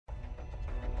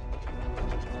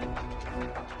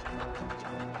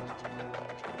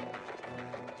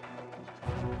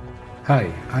Hi,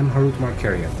 I'm Harut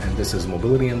Markarian, and this is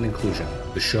Mobility and Inclusion,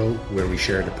 the show where we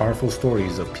share the powerful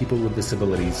stories of people with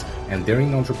disabilities and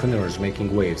daring entrepreneurs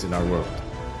making waves in our world.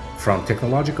 From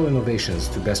technological innovations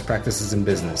to best practices in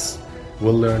business,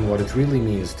 we'll learn what it really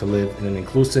means to live in an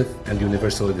inclusive and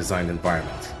universally designed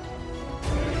environment.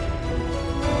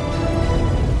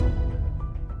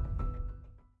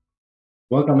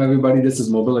 Welcome, everybody. This is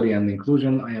Mobility and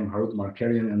Inclusion. I am Harut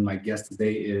Markarian, and my guest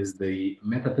today is the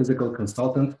metaphysical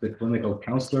consultant, the clinical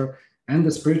counselor, and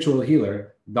the spiritual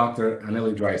healer, Dr.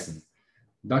 Anneli Dreisen.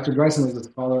 Dr. Dreisen is a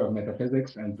scholar of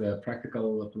metaphysics and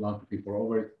practical philosophy for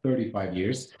over 35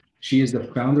 years. She is the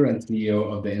founder and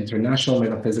CEO of the International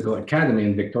Metaphysical Academy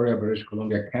in Victoria, British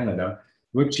Columbia, Canada,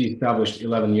 which she established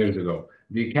 11 years ago.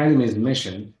 The Academy's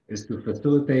mission is to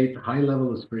facilitate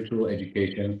high-level spiritual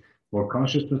education for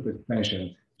consciousness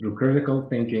expansion through critical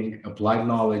thinking, applied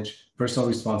knowledge, personal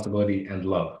responsibility, and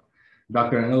love.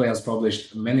 Dr. Anneli has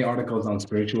published many articles on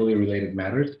spiritually related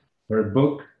matters. Her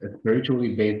book,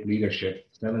 Spiritually Based Leadership,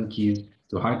 7 Keys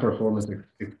to High Performance,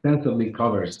 extensively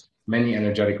covers many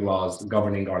energetic laws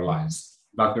governing our lives.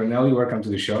 Dr. Anneli, welcome to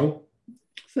the show.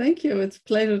 Thank you. It's a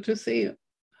pleasure to see you.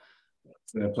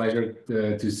 It's a pleasure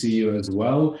to see you as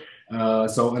well.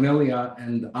 So Anneli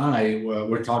and I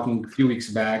were talking a few weeks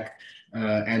back,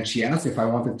 and she asked if I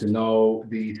wanted to know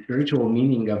the spiritual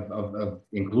meaning of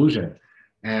inclusion.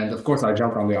 And of course, I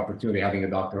jumped on the opportunity, having a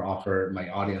doctor offer my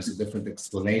audience a different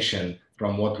explanation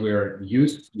from what we're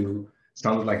used to.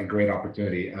 Sounded like a great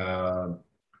opportunity.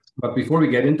 But before we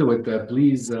get into it,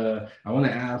 please, I want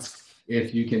to ask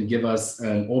if you can give us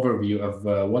an overview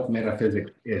of what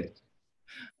metaphysics is.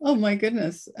 Oh my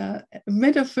goodness.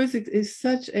 Metaphysics is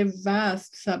such a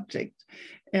vast subject.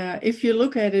 If you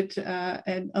look at it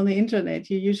on the internet,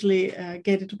 you usually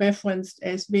get it referenced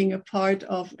as being a part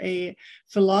of a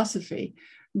philosophy.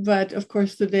 But of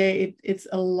course, today it's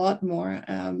a lot more.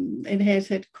 It has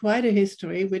had quite a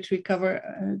history, which we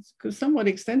cover somewhat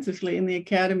extensively in the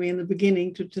Academy in the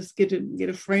beginning to just get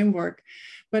a framework.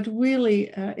 But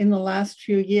really, in the last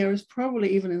few years,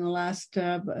 probably even in the last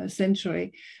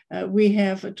century, we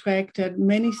have attracted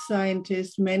many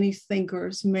scientists, many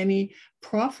thinkers, many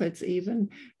prophets even,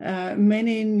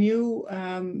 many new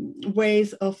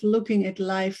ways of looking at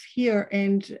life here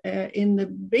and in the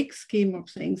big scheme of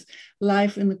things,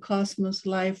 life in the cosmos,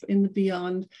 life in the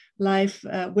beyond, life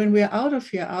when we're out of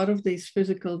here, out of these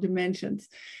physical dimensions.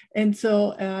 And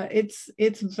so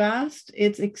it's vast,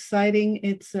 it's exciting,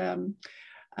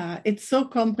 it's so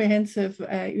comprehensive,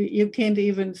 you can't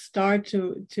even start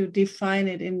to define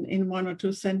it in one or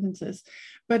two sentences.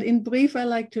 But in brief, I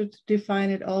like to define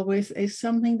it always as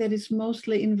something that is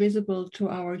mostly invisible to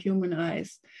our human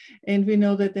eyes. And we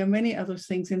know that there are many other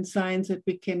things in science that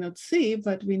we cannot see,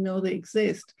 but we know they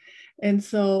exist. And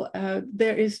so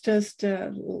there is just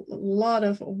a lot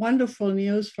of wonderful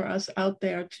news for us out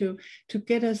there to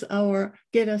get us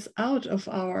out of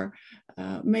our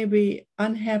maybe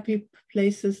unhappy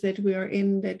places that we are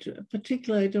in, that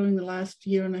particularly during the last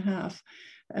year and a half,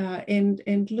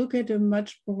 and look at a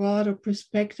much broader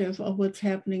perspective of what's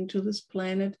happening to this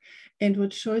planet and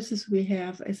what choices we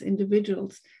have as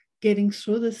individuals getting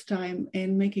through this time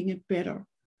and making it better.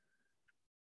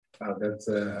 That's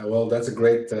a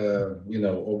great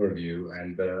overview,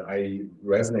 and I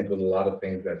resonate with a lot of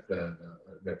things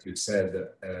that you said,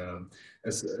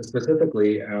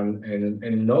 specifically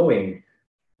in knowing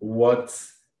what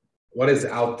is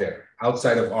out there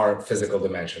outside of our physical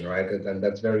dimension, right? And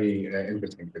that's very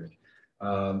interesting to me.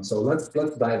 So let's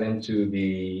dive into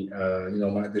the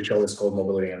show is called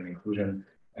Mobility and Inclusion,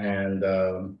 and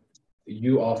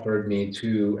you offered me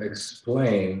to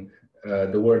explain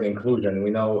the word inclusion. We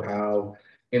know how,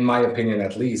 in my opinion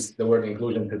at least, the word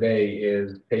inclusion today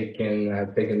has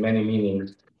taken many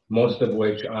meanings, most of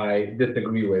which I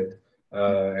disagree with,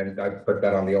 and I put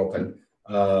that on the open.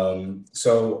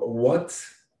 So what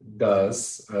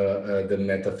does the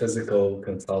metaphysical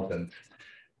consultant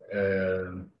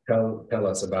tell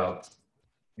us about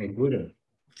inclusion?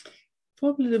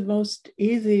 Probably the most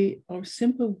easy or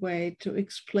simple way to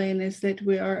explain is that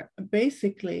we are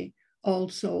basically all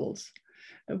souls,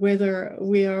 whether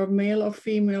we are male or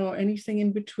female or anything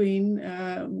in between,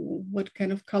 what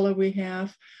kind of color we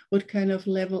have, what kind of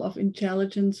level of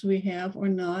intelligence we have or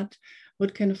not,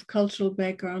 what kind of cultural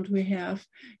background we have.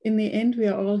 In the end, we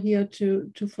are all here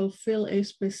to fulfill a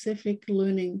specific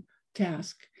learning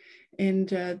task. And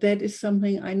that is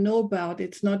something I know about.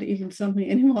 It's not even something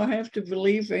anymore I have to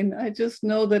believe in. I just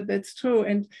know that that's true.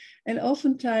 And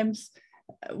oftentimes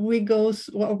we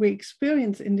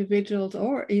experience individuals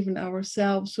or even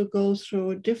ourselves who go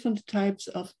through different types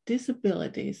of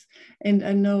disabilities. And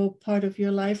I know part of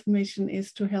your life mission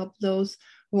is to help those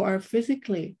who are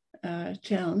physically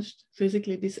challenged,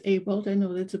 physically disabled. I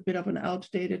know that's a bit of an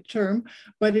outdated term,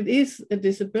 but it is a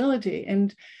disability.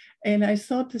 And I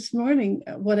thought this morning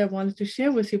what I wanted to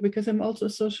share with you, because I'm also a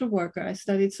social worker. I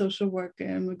studied social work.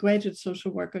 I'm a graduate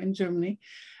social worker in Germany.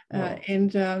 Wow.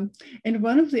 And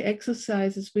one of the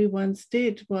exercises we once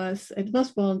did was, it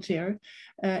was volunteer,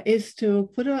 is to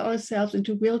put ourselves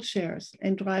into wheelchairs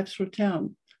and drive through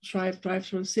town, drive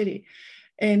through the city.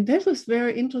 And that was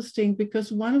very interesting,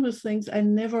 because one of the things I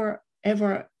never,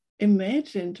 ever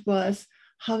imagined was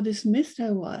how dismissed I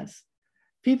was.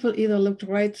 People either looked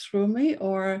right through me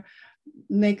or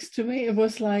next to me. It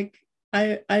was like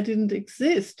I didn't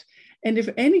exist. And if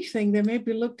anything, they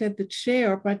maybe looked at the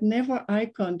chair, but never eye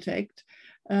contact,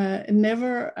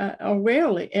 never or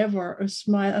rarely ever a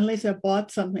smile, unless I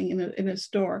bought something in a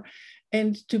store.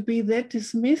 And to be that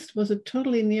dismissed was a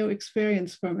totally new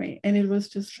experience for me. And it was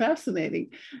just fascinating.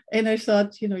 And I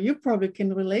thought, you probably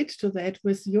can relate to that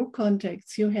with your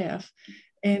contacts you have.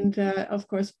 And of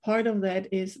course, part of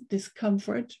that is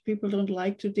discomfort. People don't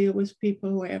like to deal with people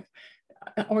who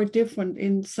are different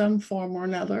in some form or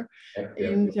another.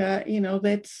 And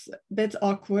that's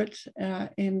awkward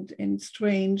and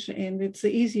strange. And it's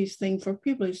the easiest thing for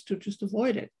people is to just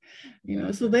avoid it.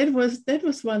 So that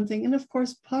was one thing. And of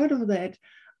course, part of that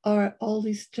are all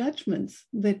these judgments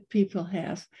that people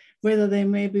have, whether they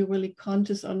may be really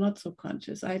conscious or not so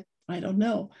conscious. I don't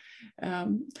know.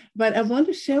 But I want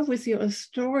to share with you a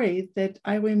story that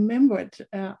I remembered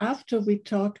after we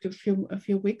talked a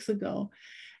few weeks ago.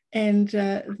 And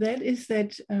that is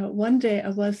that one day I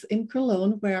was in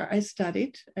Cologne, where I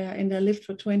studied, and I lived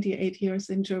for 28 years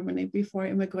in Germany before I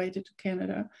immigrated to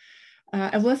Canada.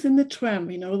 I was in the tram,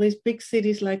 these big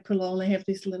cities like Cologne, they have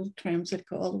these little trams that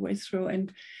go all the way through.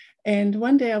 And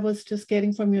one day I was just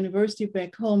getting from university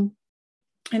back home,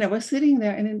 and I was sitting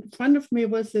there, and in front of me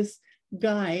was this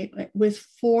guy with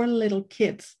 4 little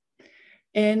kids.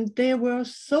 And they were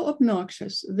so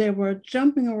obnoxious. They were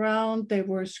jumping around, they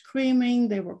were screaming,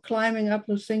 they were climbing up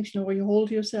those things, where you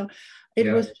hold yourself.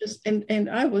 It was just, and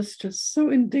I was just so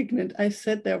indignant. I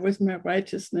sat there with my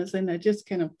righteousness, and I just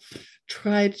kind of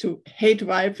tried to hate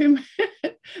wipe him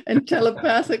and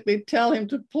telepathically tell him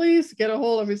to please get a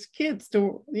hold of his kids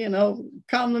to,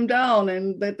 calm them down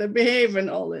and that they behave and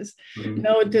all this. Mm-hmm.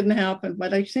 No, it didn't happen,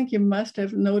 but I think you must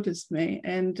have noticed me.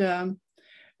 And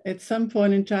at some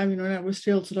point in time, I was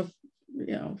still sort of,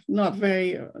 not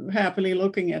very happily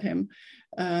looking at him,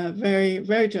 very,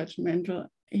 very judgmental.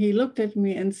 He looked at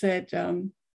me and said,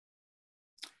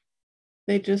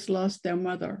 they just lost their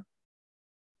mother.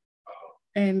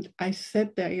 And I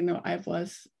sat there, I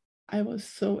was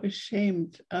so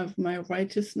ashamed of my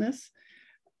righteousness.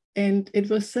 And it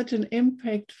was such an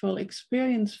impactful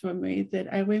experience for me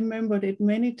that I remembered it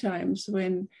many times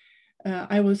when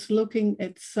I was looking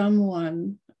at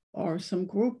someone or some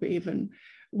group even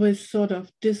with sort of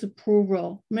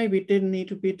disapproval. Maybe it didn't need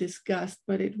to be discussed,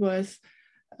 but it was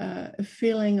a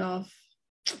feeling of,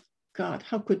 God,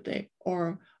 how could they?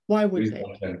 Or why would they?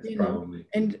 Probably.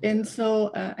 And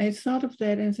so I thought of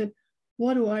that and said,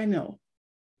 what do I know?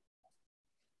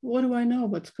 What do I know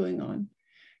what's going on?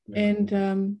 Yeah. And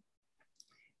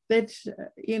that,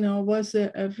 was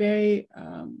a very,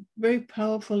 very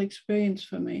powerful experience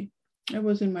for me. I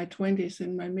was in my 20s,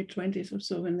 in my mid-20s or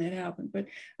so when that happened. But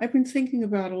I've been thinking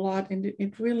about it a lot, and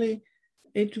it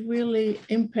really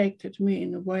impacted me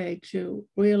in a way to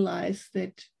realize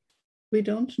that we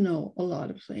don't know a lot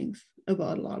of things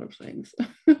about a lot of things,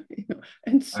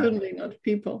 and certainly not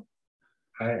people.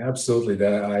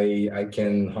 Absolutely. I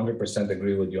can 100%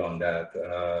 agree with you on that.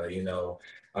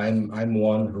 I'm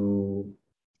one who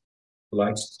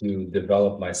likes to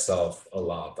develop myself a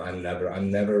lot. I'm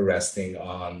never resting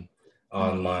on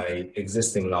my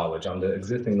existing knowledge, on the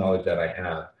existing knowledge that I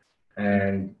have.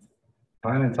 And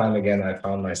time again, I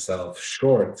found myself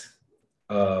short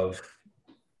of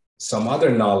some other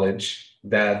knowledge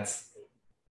that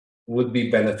would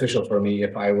be beneficial for me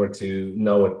if I were to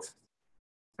know it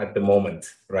at the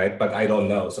moment, right? But I don't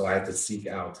know, so I have to seek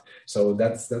out. So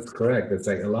that's correct. It's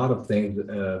like a lot of things,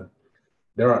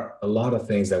 there are a lot of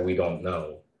things that we don't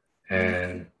know.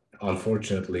 And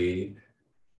unfortunately,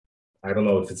 I don't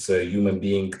know if it's a human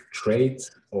being trait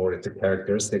or it's a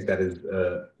characteristic that is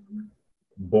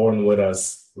born with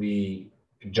us. We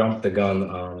jump the gun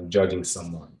on judging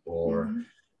someone or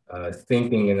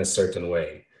thinking in a certain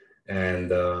way. And,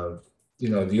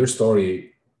 your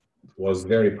story was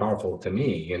very powerful to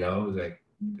me, like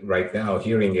right now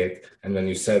hearing it. And when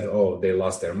you said, oh, they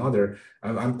lost their mother,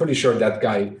 I'm pretty sure that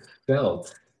guy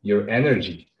felt your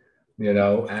energy,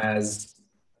 as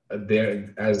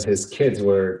his kids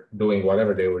were doing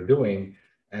whatever they were doing,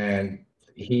 and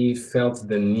he felt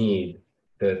the need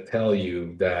to tell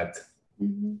you that,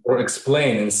 or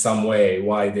explain in some way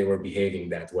why they were behaving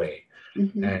that way.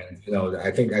 And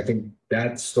I think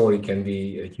that story can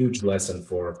be a huge lesson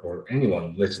for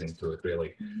anyone listening to it,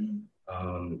 really.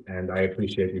 And I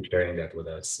appreciate you sharing that with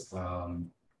us.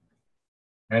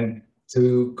 And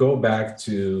to go back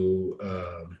to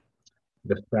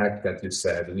the fact that you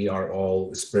said we are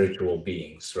all spiritual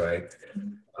beings, right?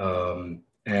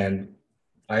 And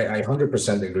I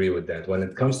 100% agree with that. When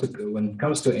it comes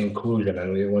to inclusion,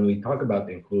 and when we talk about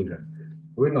inclusion,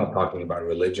 we're not talking about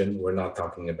religion. We're not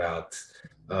talking about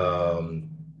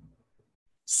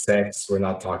sex. We're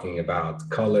not talking about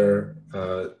color.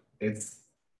 It's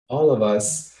all of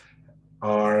us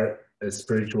are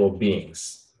spiritual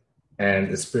beings,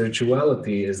 and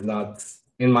spirituality is not,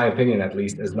 in my opinion at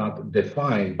least, is not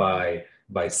defined by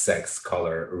sex,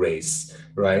 color, race,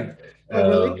 right?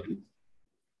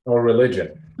 Or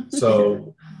religion.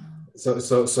 So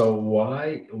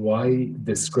why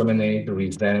discriminate,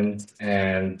 resent,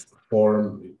 and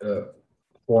form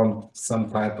some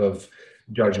type of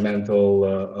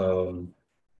judgmental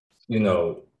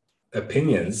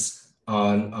opinions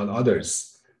on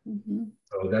others?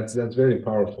 So that's very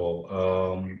powerful.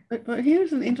 But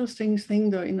here's an interesting thing,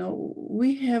 though.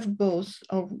 We have both,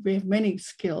 or we have many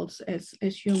skills as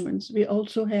humans. We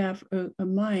also have a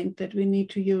mind that we need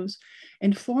to use,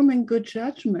 and forming good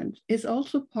judgment is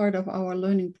also part of our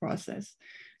learning process.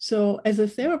 So, as a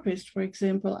therapist, for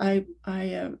example, I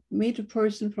meet a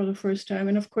person for the first time,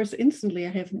 and of course, instantly I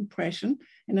have an impression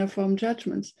and I form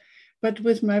judgments. But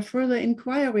with my further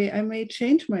inquiry, I may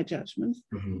change my judgments.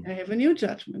 I have a new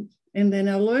judgment. And then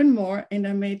I learn more, and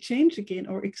I may change again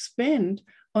or expand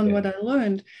on what I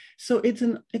learned. So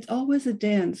it's always a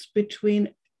dance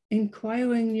between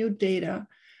inquiring new data,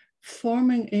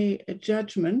 forming a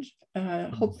judgment,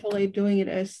 hopefully doing it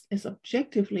as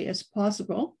objectively as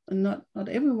possible. And not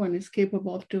everyone is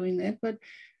capable of doing that, but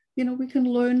we can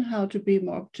learn how to be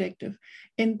more objective,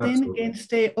 and then again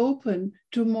stay open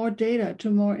to more data, to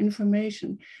more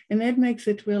information. And that makes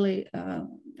it really a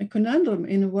conundrum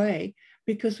in a way,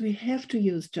 because we have to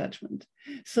use judgment.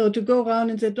 So to go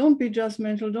around and say, don't be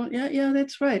judgmental,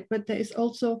 that's right. But there is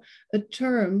also a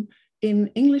term in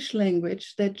English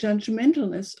language that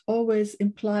judgmentalness always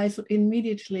implies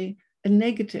immediately a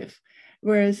negative,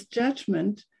 whereas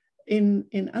judgment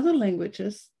in other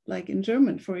languages, like in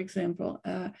German, for example,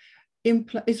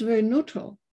 is very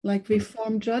neutral. Like we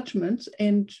form judgments,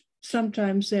 and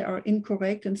sometimes they are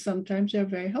incorrect, and sometimes they're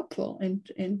very helpful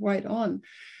and right on.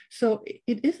 So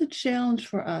it is a challenge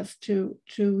for us to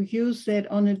use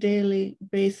that on a daily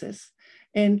basis,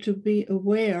 and to be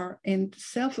aware and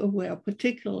self-aware,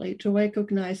 particularly to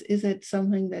recognize, is it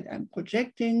something that I'm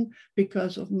projecting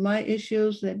because of my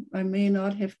issues that I may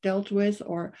not have dealt with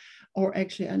or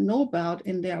actually I know about,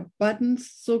 and there are buttons,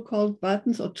 so-called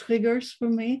buttons or triggers for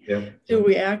me to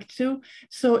react to.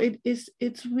 So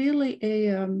it's really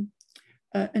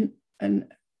an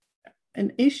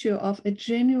issue of a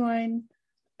genuine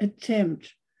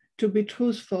attempt to be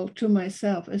truthful to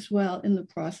myself as well in the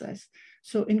process.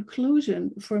 So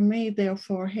inclusion for me,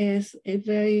 therefore, has a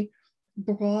very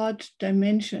broad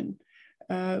dimension,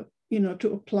 to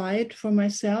apply it for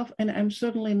myself. And I'm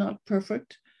certainly not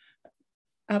perfect,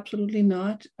 absolutely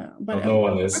not. But no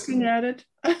I'm working at it.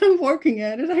 I'm working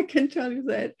at it. I can tell you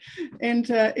that, and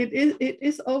it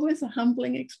is always a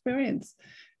humbling experience.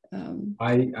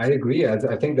 I agree. I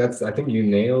think you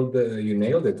nailed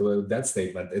it with that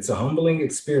statement. It's a humbling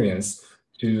experience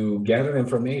to gather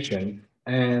information,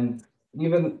 and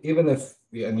even if,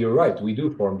 and you're right, we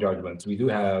do form judgments. We do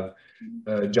have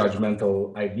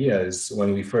judgmental ideas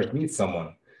when we first meet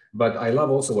someone. But I love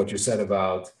also what you said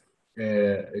about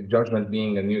judgment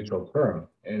being a neutral term,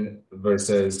 and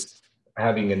versus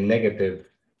having a negative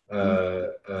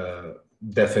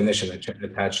definition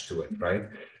attached to it, right?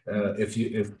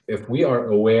 If we are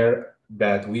aware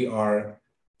that we are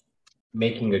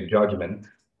making a judgment,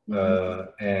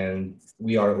 and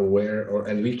we are aware,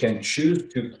 and we can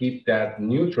choose to keep that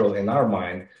neutral in our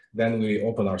mind, then we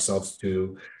open ourselves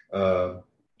to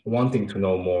wanting to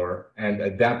know more and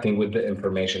adapting with the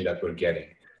information that we're getting.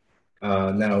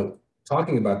 Now,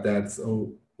 talking about that,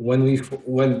 so when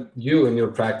you in your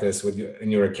practice, in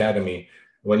your academy,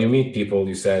 when you meet people,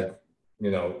 you said,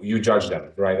 you judge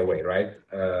them right away, right?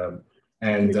 How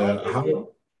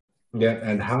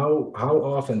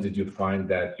often did you find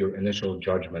that your initial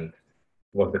judgment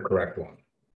was the correct one?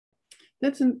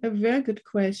 That's a very good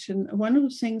question. One of the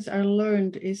things I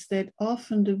learned is that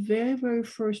often the very, very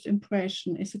first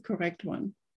impression is the correct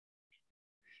one.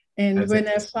 And when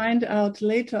I find out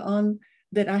later on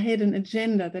that I had an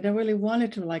agenda, that I really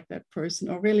wanted to like that person,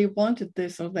 or really wanted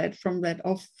this or that from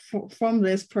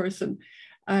this person,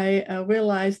 I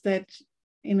realized that,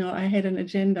 I had an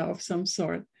agenda of some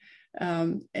sort.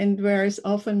 And whereas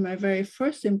often my very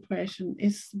first impression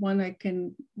is one I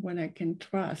can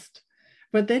trust.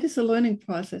 But that is a learning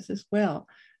process as well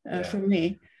for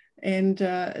me. And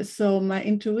so my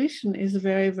intuition is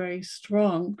very, very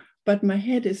strong, but my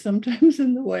head is sometimes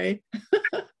in the way.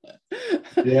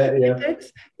 Yeah.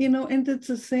 That's, and it's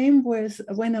the same with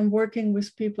when I'm working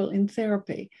with people in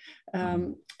therapy.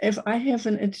 If I have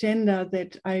an agenda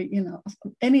that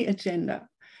any agenda,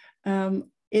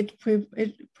 it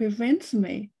prevents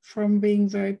me from being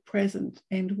very present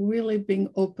and really being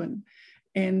open.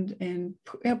 And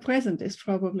present is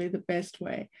probably the best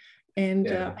way. And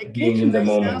I catch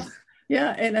myself,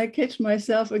 and I catch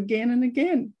myself again and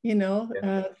again,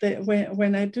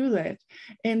 when I do that.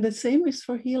 And the same is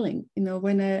for healing.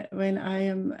 When I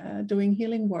am doing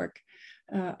healing work,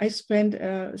 I spend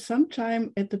some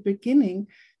time at the beginning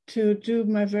to do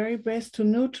my very best to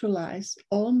neutralize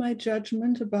all my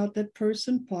judgment about that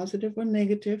person, positive or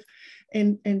negative,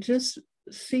 and just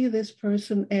see this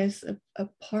person as a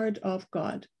part of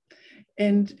God,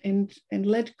 and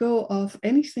let go of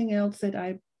anything else that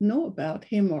I know about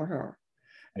him or her,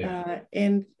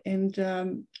 and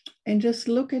just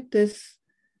look at this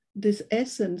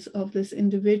essence of this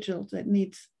individual that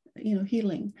needs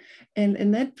healing, and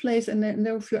in that place, and then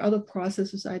there are a few other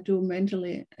processes I do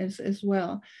mentally as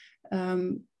well.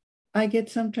 I get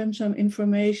sometimes some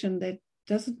information that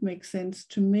doesn't make sense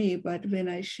to me, but when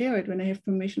I share it, when I have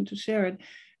permission to share it,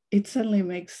 it suddenly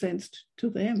makes sense to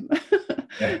them.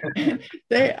 and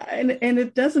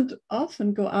it doesn't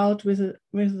often go out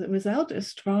without a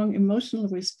strong emotional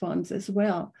response as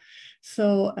well.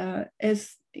 So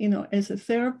as a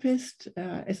therapist,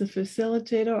 as a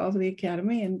facilitator of the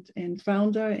Academy and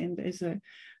founder, and as a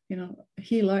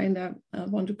healer, and I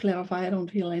want to clarify, I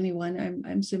don't heal anyone.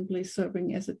 I'm simply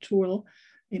serving as a tool,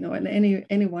 and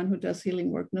anyone who does healing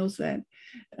work knows that.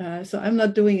 So I'm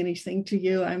not doing anything to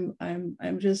you.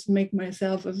 I'm just make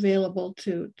myself available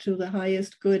to the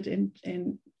highest good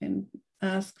and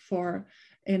ask for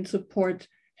and support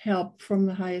help from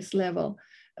the highest level,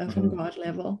 from God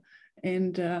level.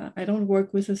 And I don't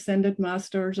work with ascended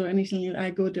masters or anything.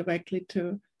 I go directly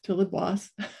to the boss,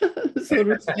 so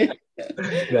to say.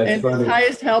 And funny.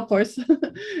 Highest helpers,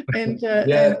 and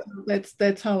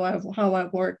that's how I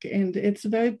work, and it's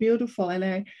very beautiful. And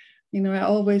I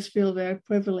always feel very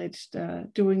privileged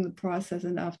during the process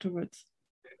and afterwards.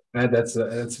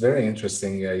 That's very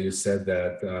interesting. You said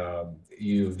that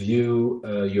you view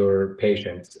your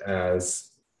patients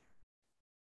as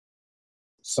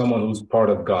someone who's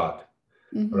part of God,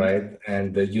 right?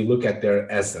 And you look at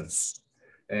their essence.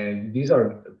 And these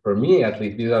are, for me at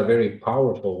least, these are very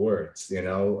powerful words,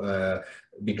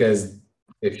 because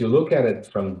if you look at it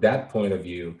from that point of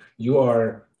view, you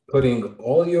are putting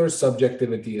all your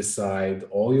subjectivity aside,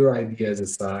 all your ideas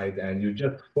aside, and you're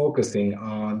just focusing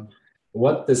on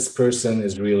what this person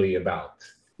is really about.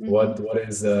 What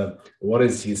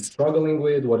is he struggling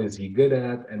with? What is he good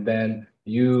at? And then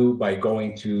you, by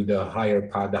going to the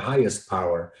highest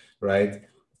power, right?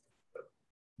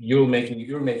 You're making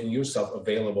yourself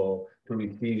available to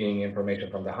receiving information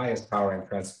from the highest power and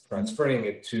transferring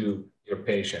it to your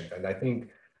patient. And I think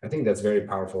that's very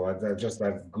powerful. I just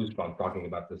have goosebumps talking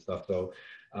about this stuff. So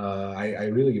I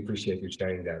really appreciate you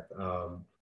sharing that. And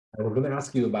we're going to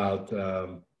ask you about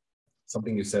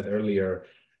something you said earlier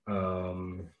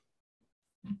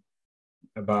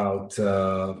about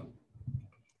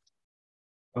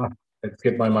it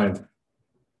skipped my mind.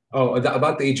 Oh,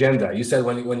 about the agenda. You said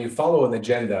when you follow an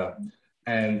agenda,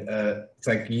 and it's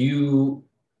like you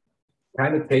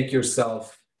kind of take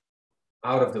yourself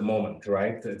out of the moment,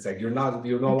 right? It's like you're no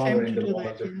longer in the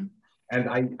moment. And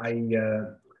I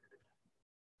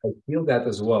feel that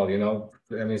as well.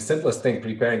 I mean, simplest thing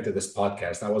preparing to this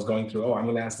podcast, I was going through, I'm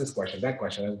going to ask this question, that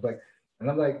question. And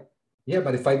I'm like, yeah,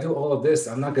 but if I do all of this,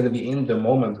 I'm not going to be in the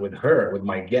moment with her, with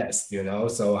my guest,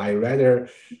 So I rather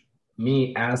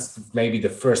me ask maybe the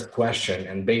first question,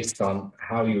 and based on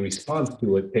how you respond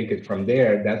to it, take it from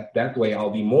there. That way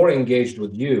I'll be more engaged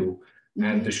with you,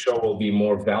 and the show will be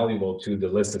more valuable to the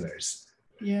listeners.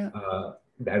 Yeah.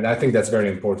 And I think that's very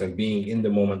important, being in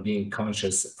the moment, being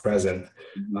conscious, present.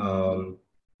 So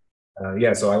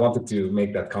I wanted to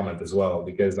make that comment as well,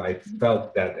 because I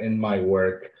felt that in my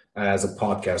work as a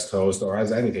podcast host or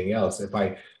as anything else, if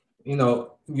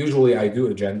usually I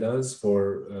do agendas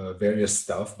for various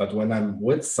stuff, but when I'm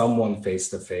with someone face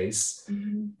to face,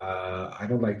 I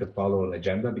don't like to follow an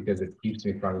agenda because it keeps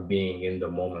me from being in the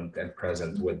moment and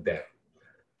present with them.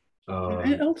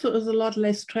 And it also is a lot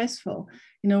less stressful.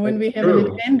 When we have True.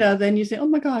 an agenda, then you say, oh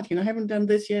my God, I haven't done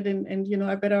this yet. And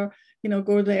I better,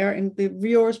 go there. And the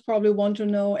viewers probably want to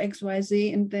know X, Y,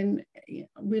 Z. And then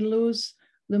we lose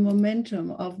the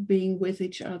momentum of being with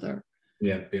each other.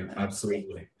 Yeah,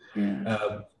 absolutely.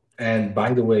 Yeah. And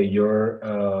by the way, your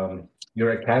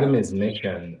academy's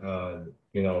mission,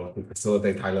 to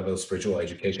facilitate high-level spiritual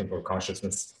education for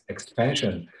consciousness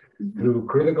expansion through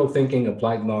critical thinking,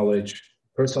 applied knowledge,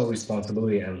 personal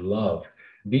responsibility, and love.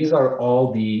 These are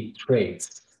all the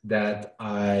traits that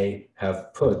I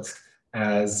have put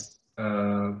as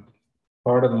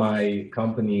part of my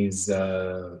company's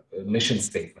mission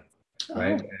statement,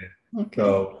 right? Okay.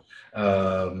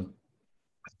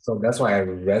 So that's why I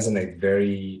resonate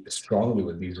very strongly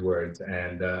with these words.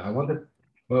 And I wanted,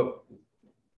 well,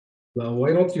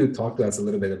 why don't you talk to us a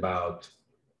little bit about,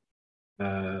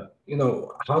 how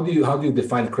do you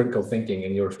define critical thinking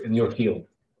in your field?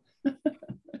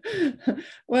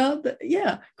 Well,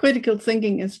 critical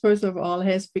thinking is, first of all,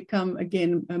 has become,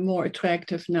 again, more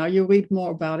attractive now. You read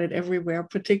more about it everywhere,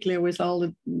 particularly with all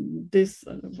this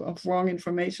of wrong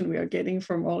information we are getting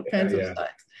from all kinds of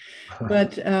sites.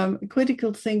 But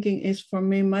critical thinking is, for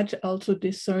me, much also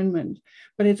discernment,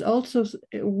 but it's also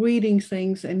reading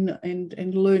things and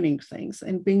learning things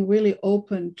and being really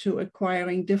open to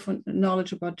acquiring different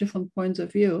knowledge about different points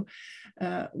of view.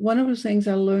 One of the things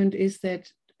I learned is that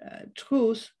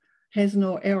truth has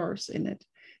no errors in it.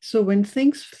 So when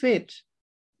things fit,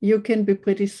 you can be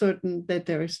pretty certain that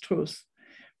there is truth.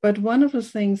 But one of the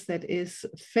things that is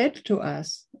fed to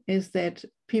us is that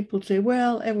people say,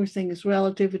 well, everything is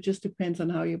relative. It just depends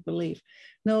on how you believe.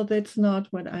 No, that's not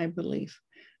what I believe.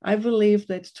 I believe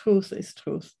that truth is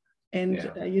truth. And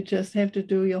you just have to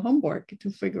do your homework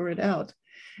to figure it out.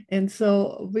 And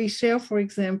so we share, for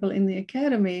example, in the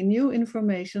Academy, new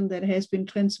information that has been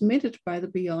transmitted by the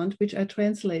Beyond, which I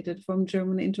translated from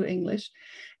German into English.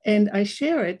 And I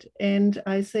share it and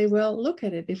I say, well, look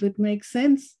at it. If it makes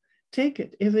sense, take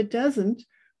it. If it doesn't,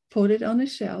 put it on a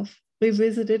shelf,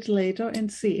 revisit it later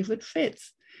and see if it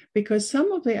fits. Because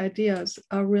some of the ideas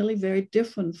are really very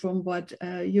different from what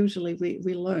usually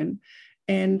we learn.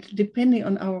 And depending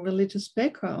on our religious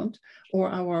background or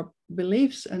our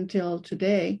beliefs until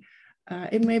today,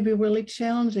 it may be really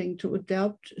challenging to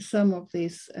adopt some of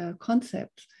these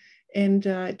concepts. And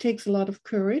it takes a lot of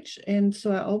courage. And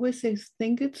so I always say,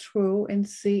 think it through and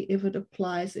see if it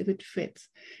applies, if it fits.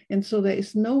 And so there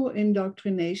is no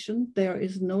indoctrination, there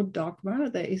is no dogma,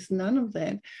 there is none of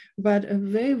that, but a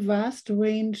very vast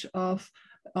range of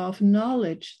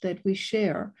knowledge that we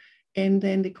share. And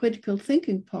then the critical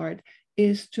thinking part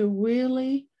is to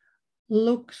really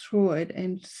look through it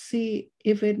and see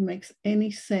if it makes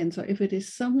any sense or if it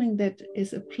is something that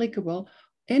is applicable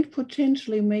and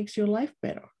potentially makes your life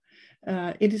better.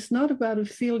 It is not about a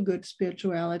feel-good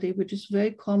spirituality, which is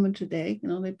very common today,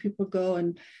 that people go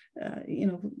and,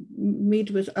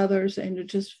 meet with others and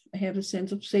just have a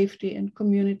sense of safety and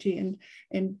community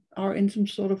and are in some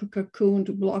sort of a cocoon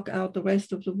to block out the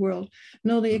rest of the world.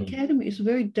 No, the Academy is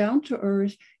very down to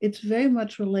earth. It's very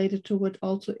much related to what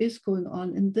also is going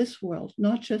on in this world,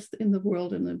 not just in the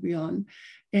world and the beyond.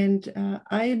 And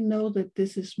I know that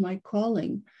this is my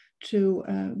calling to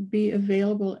be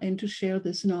available and to share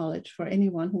this knowledge for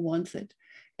anyone who wants it.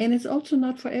 And it's also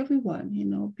not for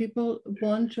everyone. People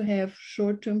want to have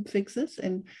short-term fixes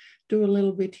and do a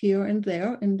little bit here and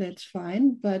there, and that's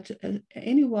fine. But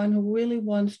anyone who really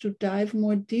wants to dive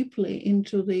more deeply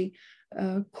into the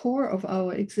core of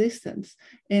our existence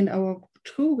and our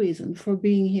true reason for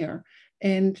being here,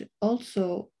 and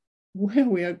also where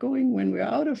we are going when we're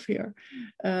out of here,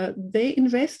 they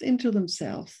invest into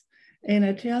themselves. And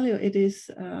I tell you, it is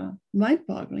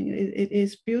mind-boggling. It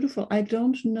is beautiful. I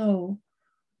don't know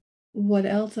what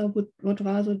else I would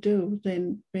rather do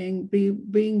than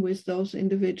being with those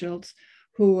individuals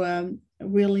who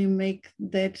really make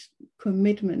that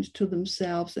commitment to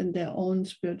themselves and their own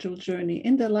spiritual journey,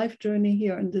 in their life journey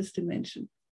here in this dimension.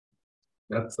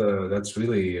 That's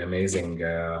really amazing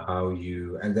how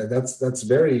you, and that's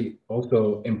very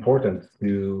also important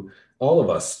to all of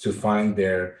us to find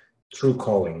their true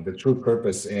calling, the true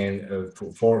purpose in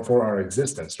for our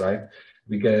existence, right?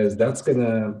 Because that's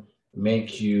gonna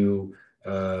make you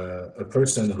a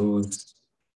person who's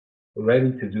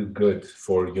ready to do good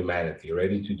for humanity,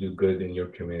 ready to do good in your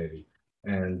community.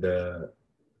 And a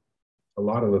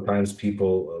lot of the times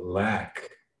people lack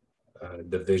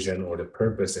the vision or the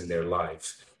purpose in their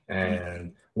life.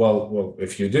 And Well,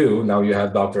 if you do, now you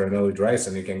have Dr. Anely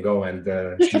Dreisen. You can go and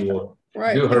she will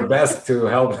Right. do her best to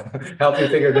help you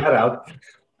figure that out.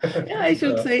 Yeah, I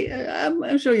should say,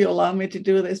 I'm sure you allow me to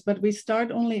do this, but we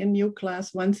start only a new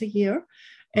class once a year.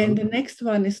 And the next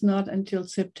one is not until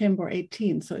September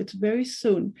 18th. So it's very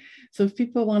soon. So if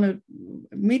people want to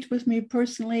meet with me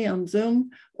personally on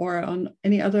Zoom or on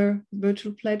any other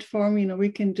virtual platform, we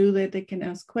can do that. They can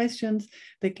ask questions.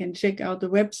 They can check out the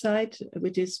website,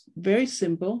 which is very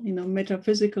simple,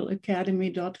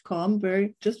 metaphysicalacademy.com,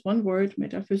 just one word,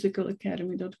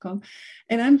 metaphysicalacademy.com.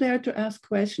 And I'm there to ask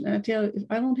questions. And I tell you, if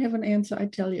I don't have an answer, I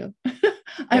tell you.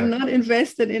 I'm not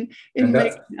invested in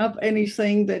making up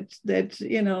anything that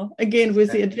again,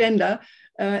 with the agenda.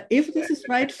 If this is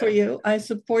right for you, I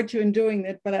support you in doing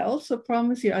that. But I also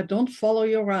promise you, I don't follow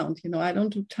you around. I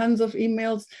don't do tons of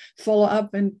emails, follow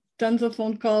up, and tons of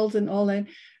phone calls and all that.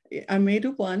 I may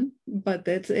do one, but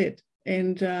that's it.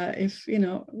 And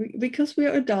because we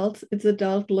are adults, it's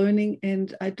adult learning,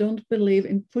 and I don't believe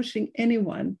in pushing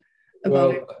anyone.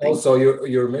 Also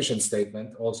your mission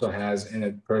statement also has in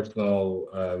it personal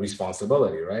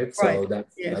responsibility, right? So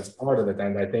that's part of it.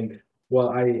 And I think,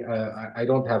 I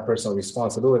don't have personal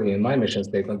responsibility in my mission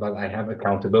statement, but I have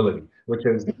accountability, which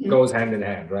goes hand in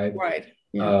hand, right? Right.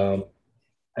 Yeah.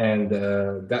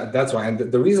 That's why. And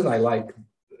the reason I like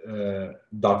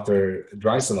Dr.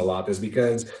 Dreisen a lot is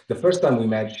because the first time we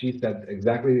met, she said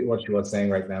exactly what she was saying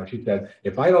right now. She said,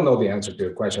 if I don't know the answer to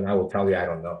your question, I will tell you I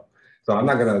don't know. So I'm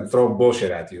not going to throw bullshit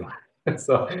at you.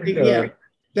 So it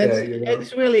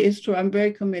really is true. I'm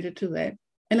very committed to that,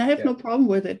 and I have no problem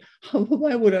with it.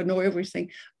 Why would I know everything?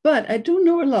 But I do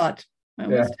know a lot.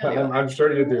 I'm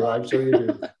sure you do. I'm sure you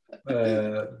do.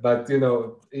 But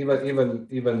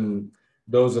even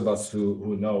those of us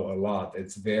who know a lot,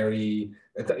 it's very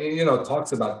it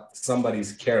talks about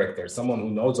somebody's character, someone who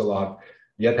knows a lot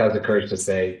yet has the courage to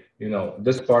say,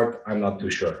 this part I'm not too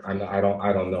sure. I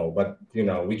don't know, but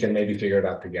we can maybe figure it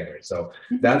out together. So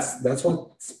that's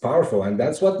what's powerful, and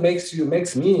that's what makes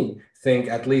me think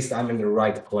at least I'm in the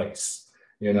right place.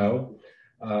 So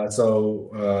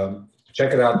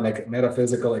check it out,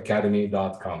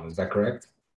 metaphysicalacademy.com. Is that correct?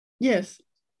 Yes,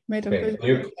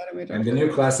 Metaphysical. And the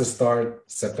new classes start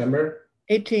September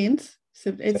 18th.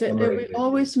 We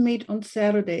always meet on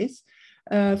Saturdays.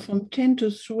 From 10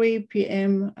 to 3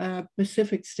 p.m.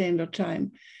 Pacific Standard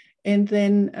Time. And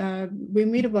then we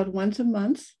meet about once a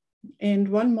month, and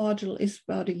one module is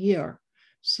about a year.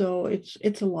 So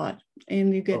it's a lot.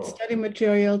 And you get study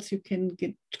materials, you can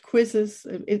get quizzes.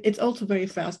 It's also very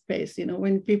fast paced.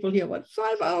 When people hear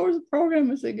 5 hours of program,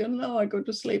 I say, no, I go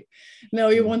to sleep. No,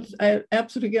 I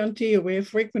absolutely guarantee you, we have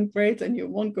frequent breaks and you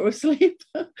won't go to sleep.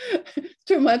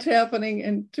 Too much happening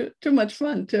and too much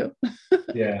fun too.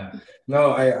 Yeah.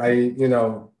 No, I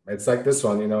it's like this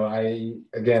one, I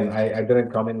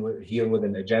didn't come in here with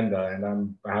an agenda, and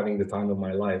I'm having the time of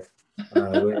my life.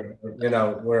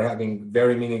 We're having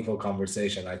very meaningful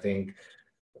conversation. I think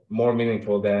more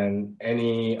meaningful than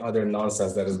any other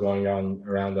nonsense that is going on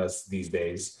around us these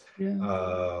days. Yeah.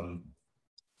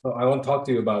 So I want to talk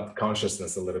to you about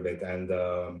consciousness a little bit, and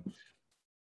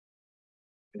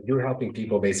you're helping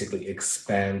people basically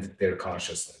expand their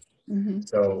consciousness. Mm-hmm.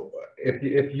 So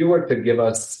if you were to give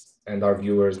us and our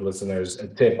viewers, listeners, a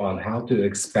tip on how to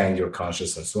expand your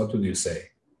consciousness, what would you say?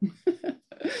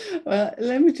 Well,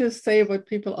 let me just say what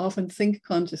people often think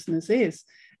consciousness is.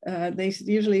 They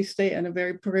usually stay on a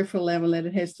very peripheral level, that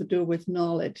it has to do with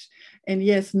knowledge. And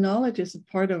yes, knowledge is a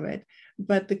part of it.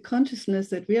 But the consciousness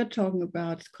that we are talking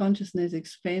about, consciousness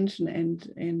expansion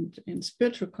and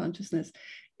spiritual consciousness,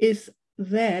 is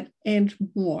that and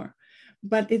more.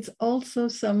 But it's also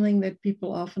something that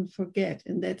people often forget,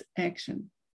 and that's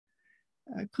action.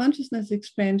 Consciousness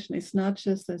expansion is not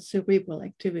just a cerebral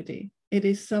activity. It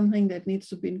is something that needs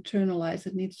to be internalized,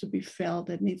 it needs to be felt,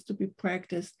 it needs to be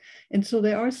practiced. And so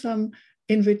there are some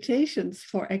invitations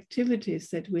for activities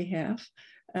that we have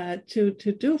to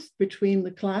do between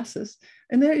the classes.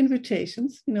 And they're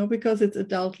invitations, because it's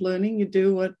adult learning. You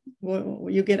do what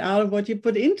you get out of what you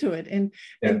put into it. And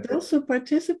also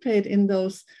participate in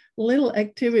those little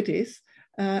activities,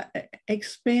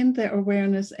 expand their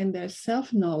awareness and their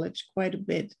self-knowledge quite a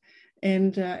bit.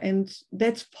 And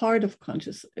that's part of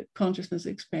consciousness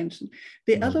expansion.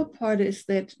 The other part is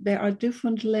that there are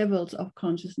different levels of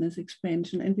consciousness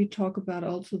expansion, and we talk about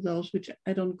also those, which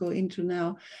I don't go into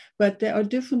now, but there are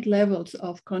different levels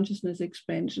of consciousness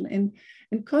expansion.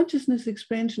 And consciousness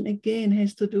expansion, again,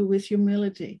 has to do with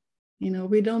humility.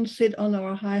 We don't sit on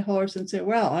our high horse and say,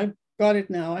 well, I've got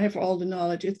it now, I have all the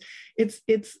knowledge.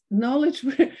 It's knowledge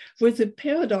with a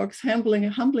paradox,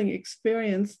 humbling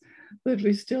experience that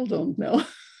we still don't know.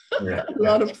 Yeah, a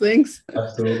lot of things.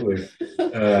 absolutely.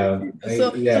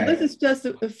 So Yeah, this is just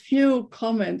a few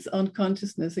comments on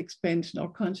consciousness expansion or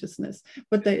consciousness,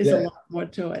 but there is a yeah, lot more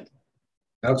to it.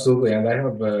 absolutely. And I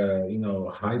have,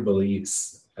 high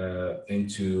beliefs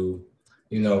into,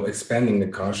 expanding the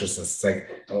consciousness. It's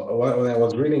like when I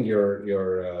was reading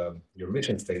your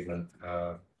mission statement,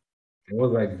 it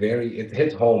was like it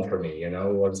hit home for me,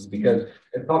 was because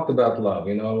it talked about love,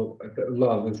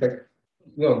 love. It's like,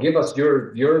 give us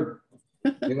your,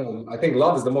 I think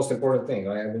love is the most important thing.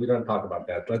 We don't talk about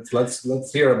that.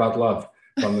 Let's hear about love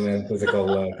from the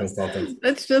metaphysical consultant.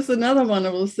 That's just another one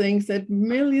of those things that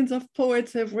millions of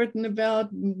poets have written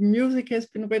about, music has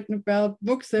been written about,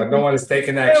 books have But no been one is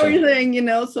taking action. everything,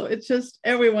 so it's just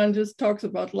everyone just talks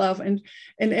about love, and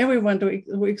everyone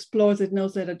who explores it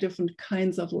knows there are different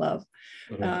kinds of love.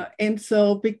 And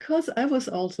so because I was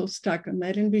also stuck on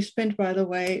that, and we spent, by the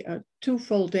way, 2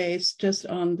 full days just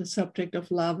on the subject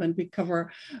of love, and we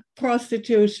cover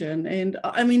prostitution, and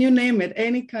I mean, you name it,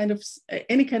 any kind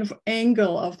of angle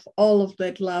of all of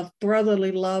that love,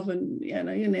 brotherly love, and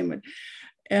you name it.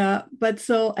 But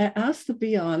so I asked the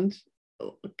Beyond,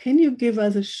 can you give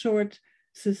us a short,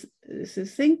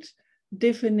 succinct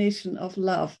definition of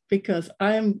love, because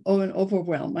I'm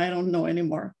overwhelmed. I don't know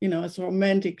anymore. It's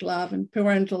romantic love and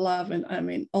parental love, and I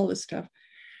mean all this stuff.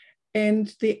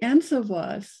 And the answer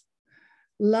was,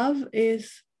 love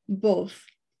is both.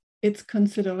 It's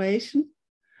consideration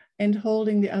and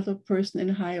holding the other person in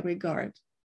high regard.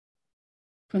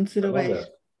 Consideration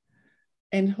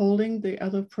and holding the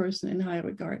other person in high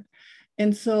regard.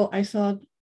 And so I thought,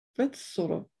 that's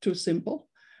sort of too simple.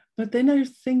 But then I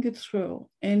think it through.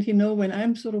 And, when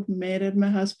I'm sort of mad at my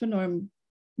husband, or I'm,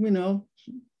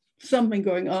 something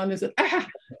going on, is it,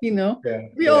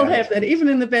 we all have that, even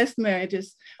in the best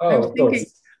marriages.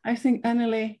 I think,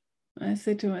 Annalie, I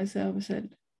said to myself, I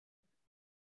said,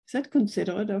 is that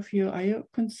considerate of you? Are you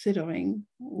considering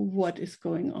what is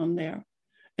going on there?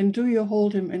 And do you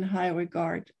hold him in high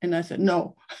regard? And I said,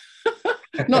 no.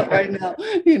 Not right now,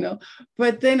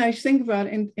 But then I think about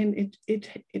it, and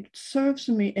it serves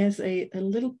me as a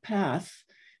little path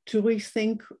to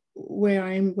rethink where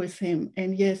I'm with him.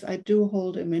 And yes, I do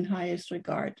hold him in highest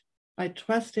regard. I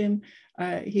trust him.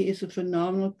 He is a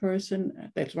phenomenal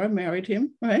person. That's why I married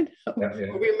him, right?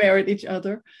 Yeah. We married each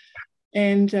other.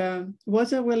 And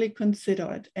was I really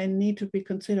considerate and need to be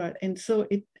considerate? And so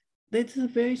that's a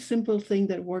very simple thing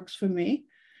that works for me.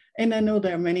 And I know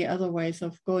there are many other ways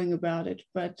of going about it,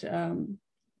 but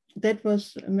that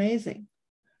was amazing.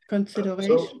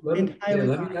 Consideration. So let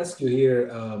me ask you here.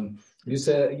 You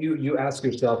said you ask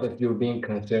yourself if you're being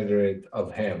considerate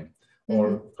of him,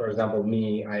 or for example,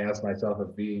 me, I ask myself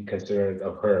if being considerate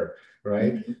of her,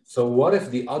 right? So what if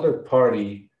the other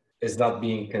party is not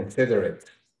being considerate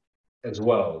as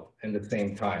well in the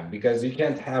same time? Because you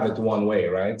can't have it one way,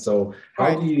 right? So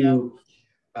how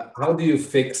do you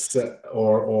fix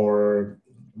or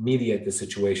mediate the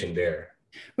situation there?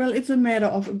 Well, it's a matter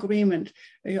of agreement.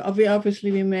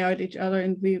 We married each other,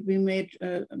 and we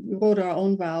wrote our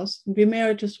own vows. We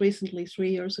married just recently, 3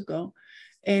 years ago,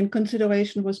 and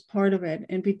consideration was part of it,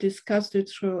 and we discussed it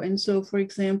through. And so, for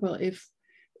example,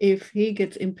 if he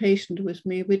gets impatient with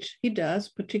me, which he does,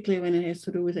 particularly when it has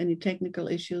to do with any technical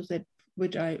issues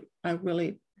which I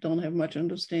really don't have much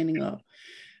understanding of.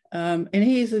 And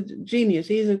he's a genius.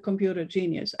 He's a computer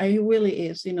genius. He really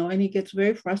is, and he gets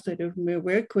very frustrated with me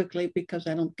very quickly because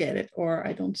I don't get it, or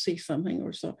I don't see something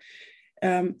or so.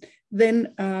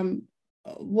 Then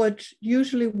what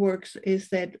usually works is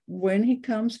that when he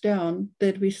comes down,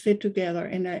 that we sit together,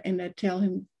 and I tell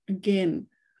him again,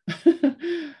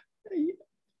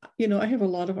 I have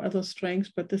a lot of other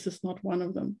strengths, but this is not one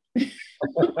of them.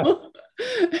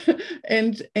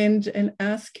 and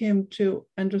ask him to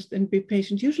understand, be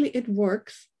patient. Usually it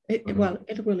works. Well,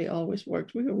 it really always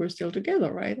works. We're still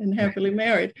together, right? And happily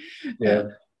married. Yeah.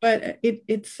 But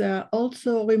it's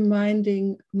also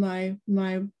reminding my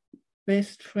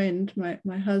best friend,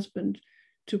 my husband,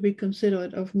 to be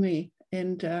considerate of me.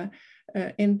 And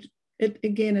it,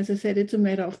 again, as I said, it's a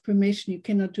matter of permission. You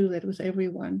cannot do that with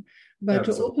everyone. But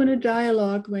Absolutely. To open a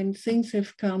dialogue when things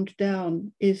have calmed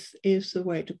down is the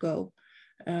way to go.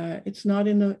 It's not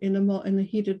in a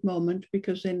heated moment,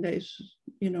 because then there's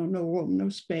no room, no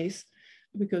space,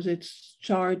 because it's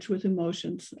charged with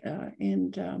emotions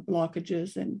and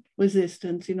blockages and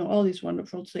resistance. All these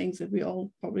wonderful things that we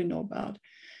all probably know about.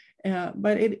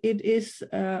 But it is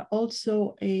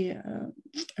also a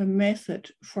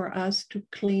method for us to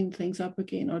clean things up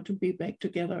again, or to be back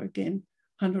together again,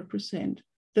 100%.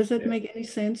 Does that make any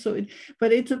sense?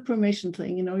 But it's a permission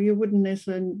thing. You wouldn't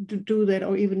necessarily do that,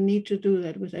 or even need to do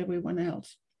that with everyone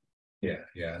else.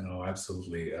 Yeah, no,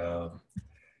 absolutely.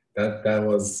 That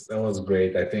was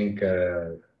great. I think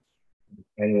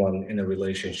anyone in a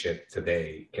relationship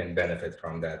today can benefit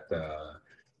from that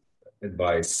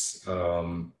advice,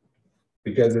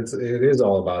 because it is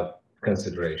all about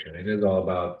consideration. It is all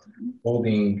about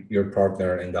holding your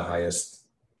partner in the highest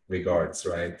regards,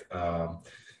 right?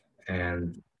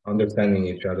 And understanding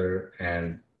each other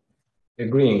and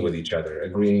agreeing with each other,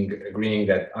 agreeing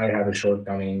that I have a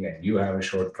shortcoming and you have a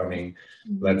shortcoming.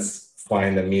 Let's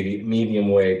find a medium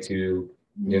way to,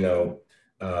 you know,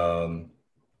 um,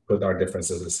 put our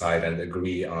differences aside and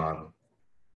agree on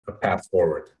a path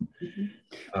forward.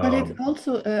 But it's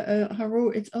also, Haru,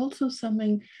 it's also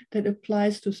something that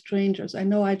applies to strangers. I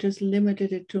know I just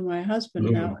limited it to my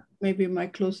husband now, maybe my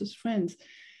closest friends.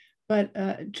 But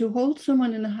to hold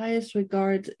someone in the highest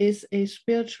regards is a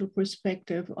spiritual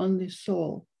perspective on the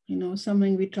soul. You know,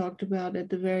 something we talked about at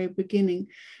the very beginning,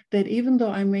 that even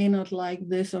though I may not like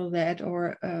this or that,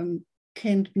 or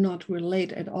can not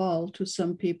relate at all to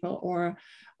some people, or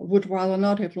would rather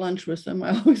not have lunch with them.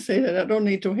 I always say that I don't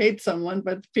need to hate someone,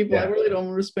 but people I really don't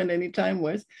want to spend any time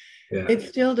with. It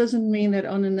still doesn't mean that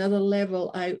on another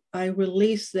level, I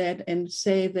release that and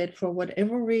say that for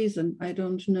whatever reason, I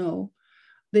don't know,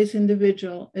 this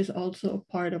individual is also a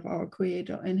part of our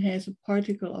Creator and has a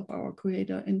particle of our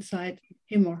Creator inside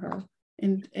him or her.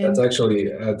 And that's I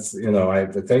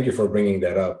thank you for bringing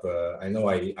that up. I know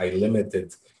I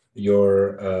limited I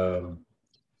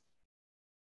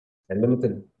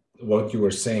limited what you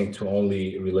were saying to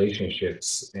only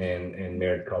relationships and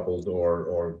married couples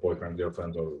or boyfriend,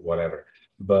 girlfriends, or whatever.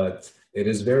 But it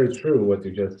is very true what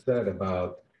you just said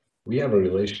about we have a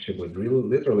relationship with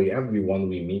literally everyone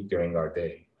we meet during our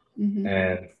day.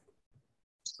 And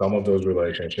some of those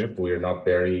relationships we're not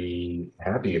very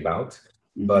happy about.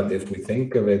 But if we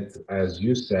think of it, as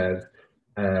you said,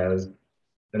 as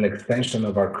an extension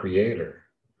of our Creator,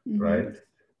 right?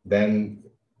 Then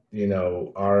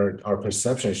our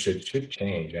perception should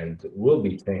change and will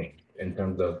be changed in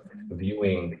terms of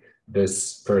viewing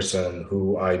this person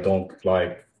who I don't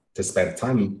like to spend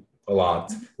time a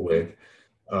lot with.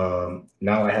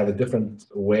 Now I have a different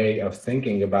way of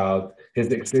thinking about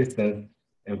his existence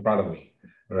in front of me,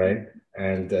 right?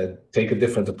 And take a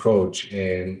different approach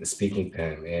in speaking to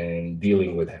him and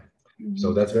dealing with him.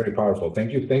 So that's very powerful.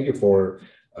 Thank you for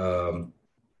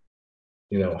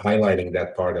highlighting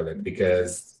that part of it,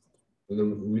 because we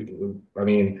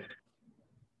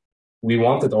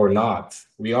want it or not,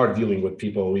 we are dealing with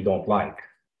people we don't like.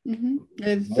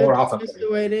 It's more often. Just the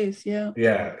way it is, yeah.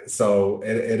 Yeah. So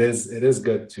it is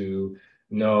good to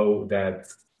know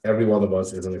that every one of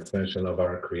us is an extension of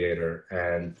our Creator,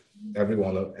 and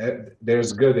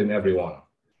there's good in everyone.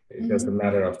 It's just a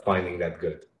matter of finding that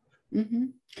good.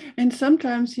 And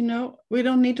sometimes, we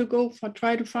don't need to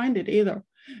try to find it either.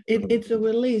 It's a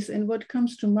release. And what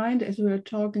comes to mind as we're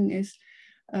talking is,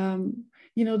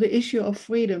 the issue of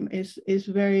freedom is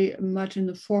very much in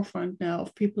the forefront now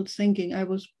of people thinking. I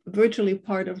was virtually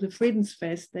part of the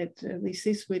Friedensfest that the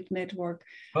C-Suite network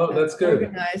that's good.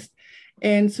 Organized.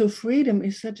 And so freedom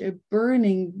is such a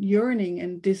burning yearning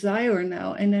and desire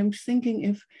now. And I'm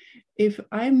thinking, if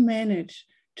I manage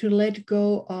to let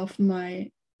go of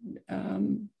my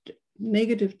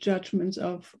negative judgments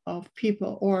of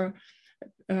people, or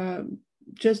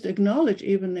just acknowledge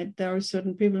even that there are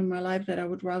certain people in my life that I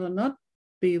would rather not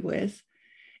be with,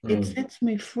 it sets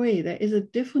me free. There is a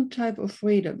different type of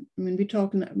freedom. I mean, we're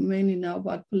talking mainly now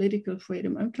about political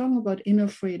freedom. I'm talking about inner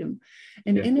freedom.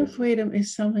 And inner freedom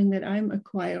is something that I'm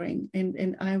acquiring,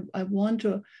 and I want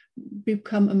to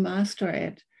become a master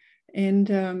at. And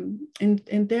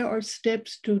there are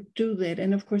steps to do that.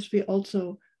 And of course, we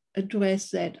also address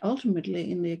that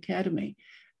ultimately in the academy,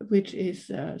 which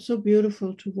is so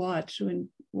beautiful to watch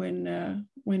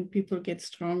when people get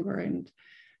stronger and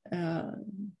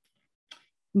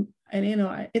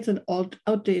it's an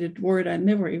outdated word. I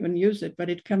never even use it, but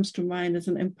it comes to mind as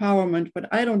an empowerment.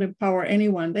 But I don't empower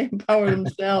anyone; they empower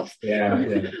themselves.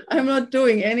 I'm not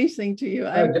doing anything to you.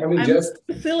 I'm just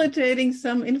facilitating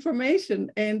some information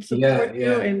and support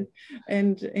you,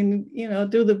 and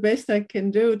do the best I can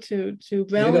do to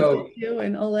validate you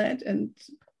and all that, and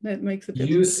that makes a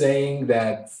difference. You saying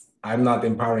that I'm not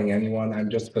empowering anyone, I'm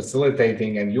just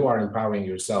facilitating, and you are empowering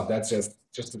yourself. That's just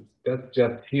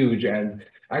huge, and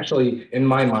actually, in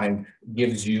my mind,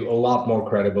 gives you a lot more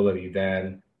credibility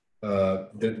than the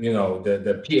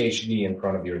PhD in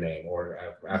front of your name or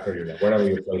after your name, whatever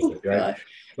you place it, right?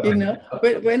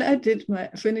 But when I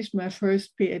finished my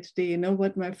first PhD,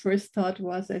 what my first thought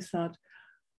was? I thought,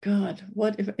 God,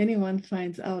 what if anyone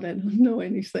finds out I don't know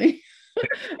anything?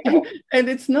 And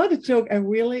it's not a joke. I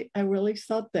really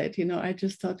thought that, I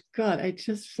just thought, God, I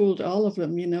just fooled all of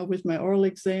them, with my oral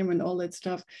exam and all that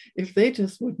stuff. If they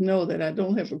just would know that I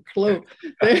don't have a clue,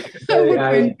 they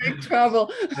would be in big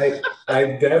trouble.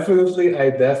 I definitely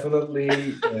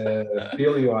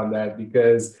feel you on that,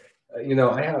 because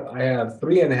I have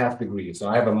 3.5 degrees, so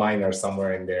I have a minor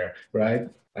somewhere in there, right?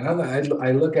 And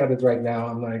I look at it right now.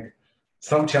 I'm like,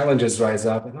 some challenges rise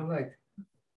up, and I'm like,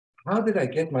 how did I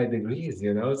get my degrees?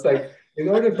 It's like, in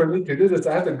order for me to do this,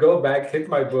 I have to go back, hit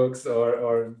my books,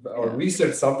 or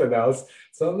research something else.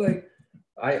 So I'm like,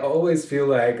 I always feel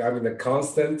like I'm in a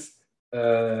constant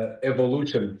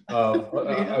evolution,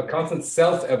 a constant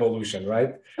self-evolution,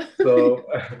 right? So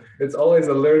it's always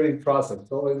a learning process.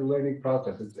 It's always a learning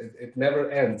process. It never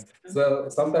ends. So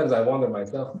sometimes I wonder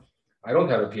myself, I don't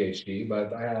have a PhD,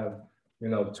 but I have,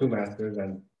 2 masters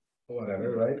and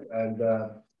whatever, right? And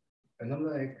I'm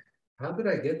like, how did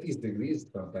I get these degrees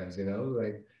sometimes,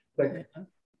 like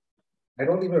I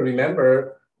don't even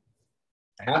remember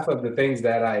half of the things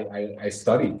that I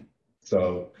studied.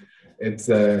 So it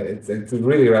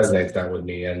really resonates that with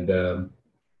me. And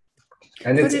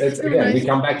it's again, nice. We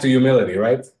come back to humility,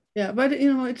 right? Yeah, but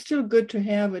it's still good to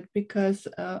have it, because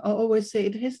I always say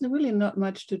it has really not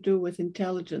much to do with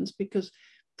intelligence, because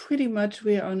pretty much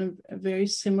we are on a very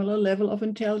similar level of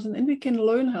intelligence, and we can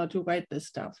learn how to write this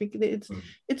stuff.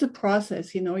 It's a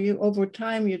process, you over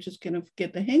time, you're just going to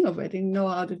get the hang of it and know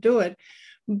how to do it.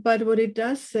 But what it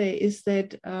does say is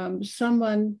that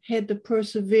someone had the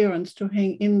perseverance to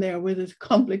hang in there with a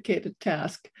complicated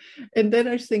task. And that,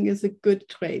 I think, is a good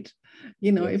trait.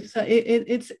 If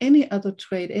it's any other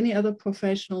trade, any other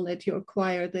professional that you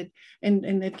acquire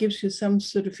and that gives you some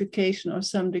certification or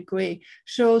some degree,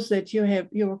 shows that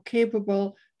you're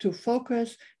capable to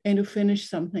focus and to finish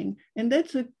something. And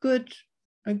that's a good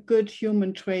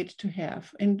human trait to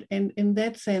have. And in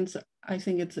that sense, I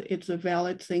think it's a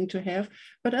valid thing to have.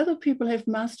 But other people have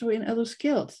mastery in other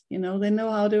skills. They know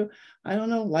how to, I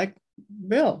don't know, like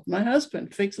Bill, my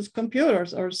husband, fixes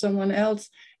computers, or someone else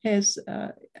has,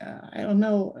 I don't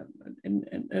know,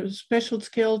 a special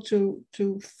skill to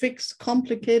fix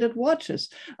complicated watches.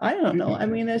 I don't know. I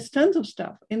mean, there's tons of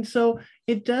stuff. And so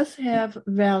it does have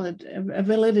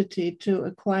validity to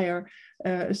acquire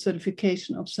a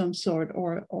certification of some sort,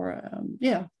 or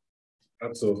yeah.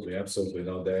 Absolutely.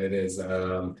 No, there it is.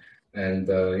 And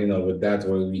with that,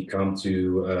 we come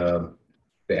to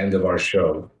the end of our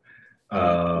show.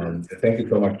 Thank you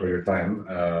so much for your time.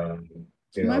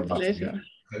 My pleasure.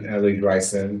 Anneli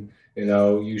Dreisen,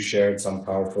 you shared some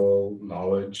powerful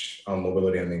knowledge on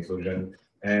mobility and inclusion.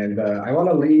 And I want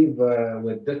to leave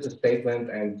with just a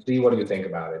statement and see what you think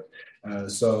about it.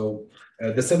 So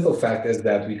the simple fact is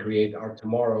that we create our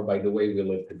tomorrow by the way we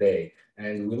live today.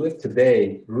 And we live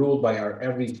today ruled by our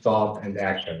every thought and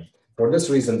action. For this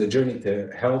reason, the journey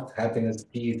to health, happiness,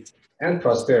 peace, and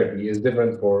prosperity is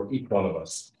different for each one of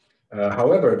us.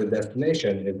 However, the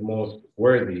destination is most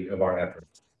worthy of our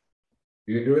efforts.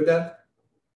 Do you agree with that?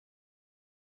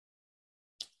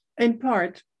 In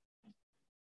part.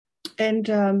 And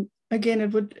again,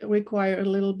 it would require a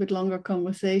little bit longer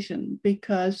conversation,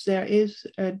 because there is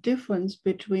a difference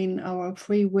between our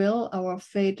free will, our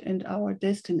fate, and our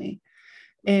destiny.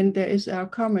 And there is our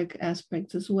karmic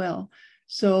aspects as well.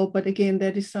 So, but again,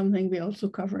 that is something we also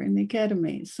cover in the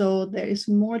academy. So there is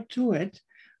more to it.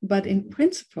 But in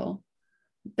principle,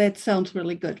 that sounds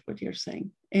really good, what you're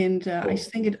saying. And I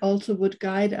think it also would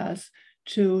guide us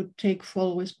to take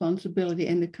full responsibility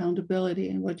and accountability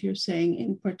in what you're saying,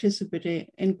 in participating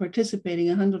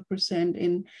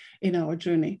 100% in our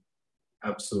journey.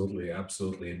 Absolutely,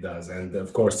 it does. And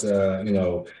of course,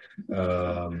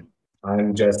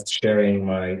 I'm just sharing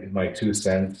my 2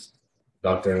 cents.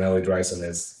 Dr. Anneli Dreisen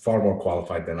is far more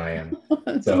qualified than I am.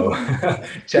 So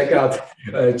check out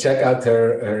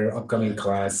her upcoming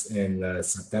class in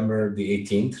September the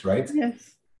 18th, right?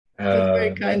 Yes, that's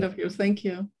very kind of you. Thank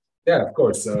you. Yeah, of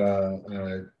course.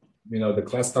 The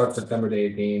class starts September the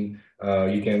 18th.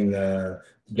 You can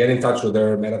get in touch with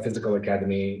her,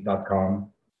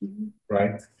 metaphysicalacademy.com,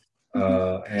 right?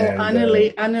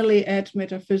 Anneli at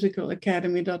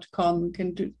metaphysicalacademy.com. You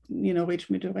can reach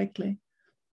me directly.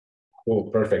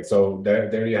 Cool, perfect. So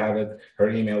there you have it.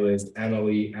 Her email is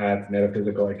Anneli at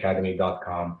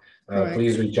metaphysicalacademy.com.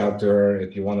 Please reach out to her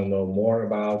if you want to know more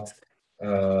about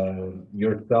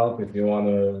yourself, if you want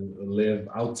to live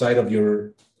outside of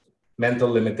your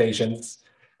mental limitations.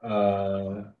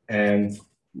 And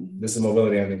this is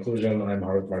Mobility and Inclusion. I'm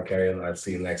Harut Markarian. I'll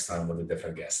see you next time with a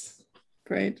different guest.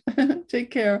 Great. Take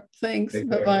care. Thanks.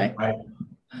 Bye-bye. Bye.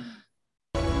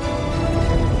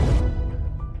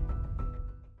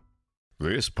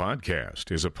 This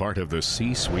podcast is a part of the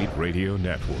C-Suite Radio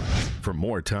Network. For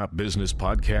more top business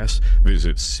podcasts,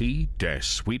 visit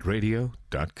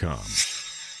c-suiteradio.com.